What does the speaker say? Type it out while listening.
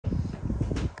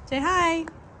Say hi.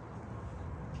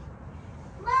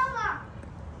 Mama.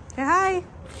 Say hi.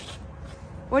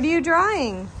 What are you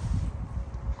drawing?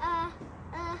 A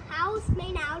house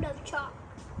made out of chalk.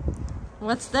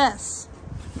 What's this?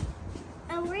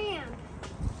 A ram.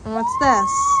 And what's this?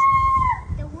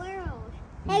 The world.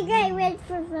 Hey, get ready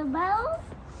for the bubbles?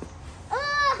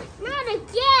 Not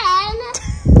again.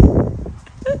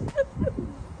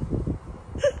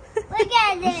 Look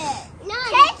at it.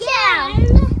 Not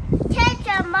again. Take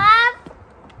them up.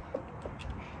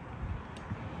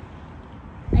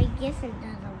 I guess it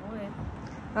doesn't work.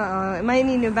 Uh-oh, it might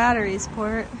need new batteries,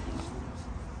 Port.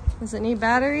 Does it need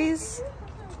batteries?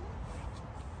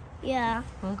 Yeah.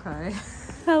 Okay.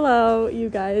 Hello, you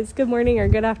guys. Good morning or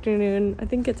good afternoon. I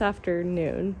think it's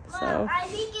afternoon. So,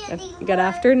 good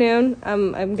afternoon.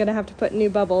 I'm gonna have to put new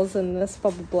bubbles in this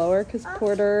bubble blower because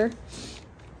Porter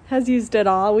has used it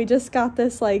all. We just got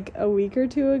this like a week or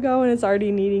two ago, and it's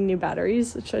already needing new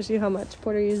batteries. It shows you how much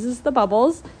Porter uses the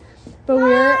bubbles. But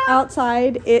we're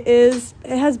outside. It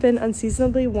has been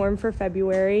unseasonably warm for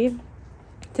February.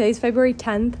 Today's February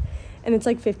 10th, and it's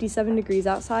like 57 degrees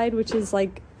outside, which is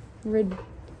like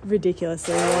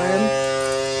ridiculously warm.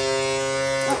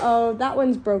 Uh-oh, that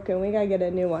one's broken. We gotta get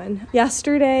a new one.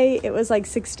 Yesterday, it was like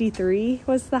 63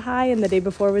 was the high, and the day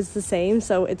before was the same.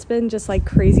 So it's been just like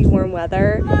crazy warm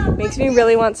weather. Makes me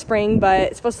really want spring, but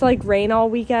it's supposed to like rain all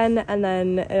weekend, and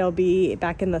then it'll be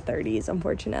back in the 30s,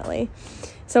 unfortunately.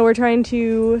 So we're trying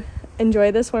to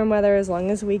enjoy this warm weather as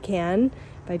long as we can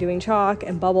by doing chalk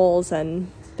and bubbles, and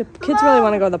the kids really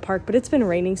want to go to the park, but it's been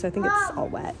raining, so I think it's all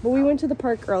wet. But we went to the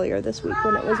park earlier this week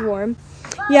when it was warm.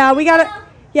 Yeah, we gotta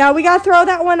throw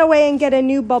that one away and get a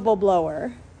new bubble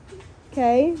blower.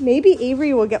 Okay, maybe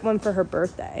Avery will get one for her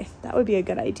birthday. That would be a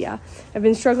good idea. I've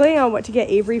been struggling on what to get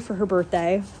Avery for her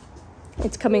birthday.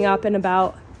 It's coming up in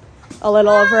about a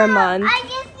little over a month. I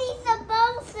just need some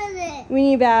bulbs in it. We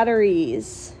need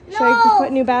batteries. Should I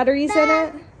put new batteries in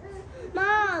it?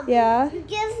 Mom. Yeah. You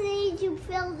just need to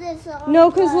fill this up.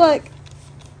 No, because look,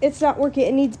 it's not working.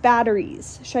 It needs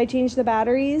batteries. Should I change the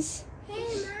batteries? Hey,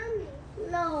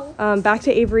 Mommy. No. Back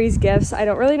to Avery's gifts. I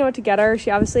don't really know what to get her. She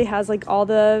obviously has like all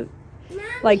the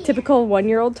like typical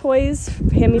 1-year-old toys,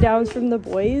 hand-me-downs from the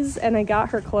boys, and I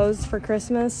got her clothes for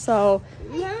Christmas, so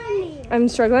Mommy. I'm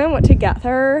struggling on what to get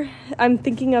her. I'm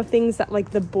thinking of things that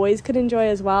like the boys could enjoy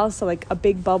as well, so like a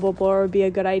big bubble blower would be a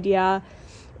good idea,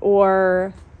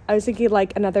 or I was thinking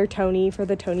like another Tony for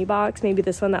the Tony box, maybe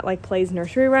this one that like plays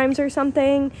nursery rhymes or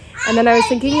something. And then I was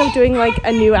thinking of doing like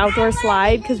a new outdoor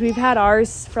slide because we've had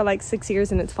ours for like 6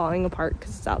 years and it's falling apart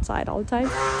because it's outside all the time.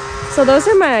 So those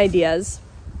are my ideas.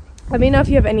 Let me know if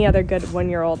you have any other good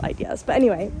 1-year-old ideas. But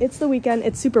anyway, it's the weekend.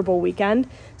 It's Super Bowl weekend.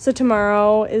 So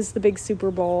tomorrow is the big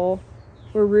Super Bowl.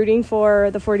 We're rooting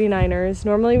for the 49ers.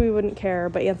 Normally we wouldn't care,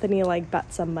 but Anthony like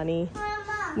bet some money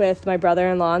with my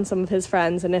brother-in-law and some of his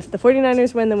friends, and if the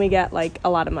 49ers win, then we get like a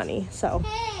lot of money. So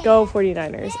go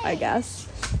 49ers, I guess.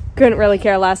 Couldn't really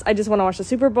care less. I just want to watch the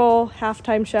Super Bowl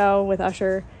halftime show with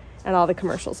Usher and all the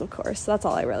commercials, of course. That's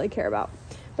all I really care about.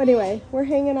 But anyway, we're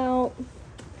hanging out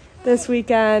this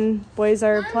weekend. Boys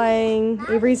are playing.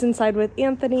 Avery's inside with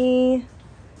Anthony.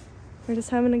 We're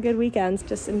just having a good weekend,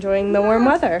 just enjoying the warm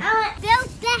weather. I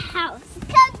built the house.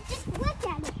 Come, just look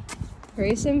at it.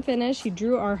 Grayson finished. He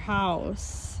drew our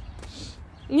house.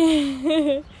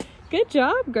 Good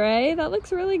job, Gray. That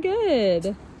looks really good.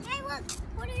 Hey, look.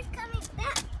 Porter's coming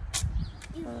back.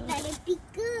 You better be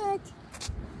good.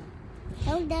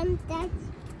 Tell them that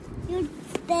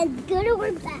you've been good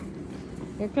or bad.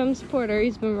 Here comes Porter.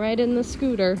 He's been riding the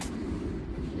scooter.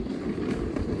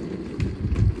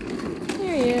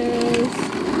 There he is.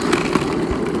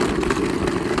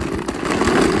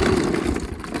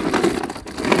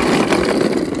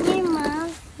 Hey, Mom.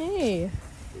 Hey.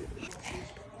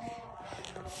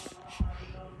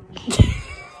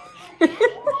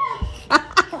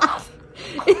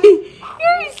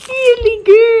 You're a silly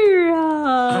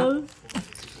girl.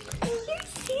 You're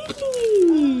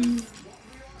silly.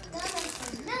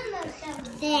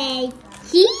 Say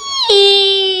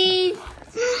cheese.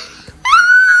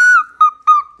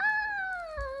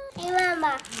 Hey,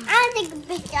 Mama. I'll take a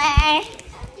picture.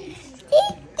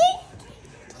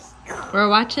 We're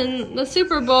watching the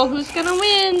Super Bowl. Who's gonna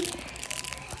win?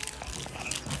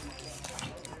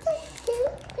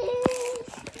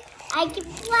 I can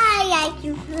fly. I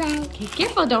can fly. Okay,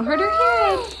 careful, don't hurt her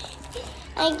head.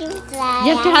 I can fly.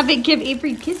 You have to have it give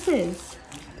Avery kisses.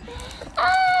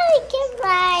 I can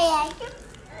fly. I can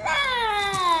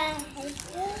fly.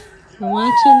 We're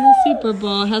watching the Super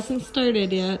Bowl. It hasn't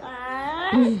started yet.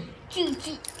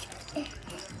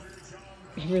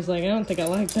 Avery's like, I don't think I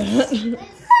like that.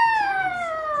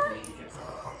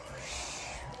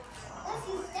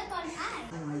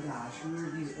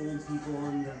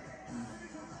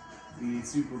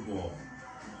 Super Bowl.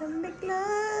 Make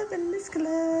love in this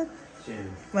club.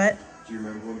 Shannon, What? do you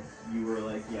remember when you were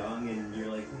like young and you're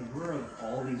like, where are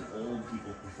all these old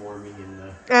people performing in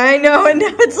the... I know, and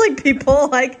now it's like people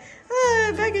like,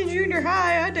 back in junior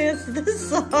high, I danced to this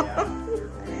song. Yeah, they're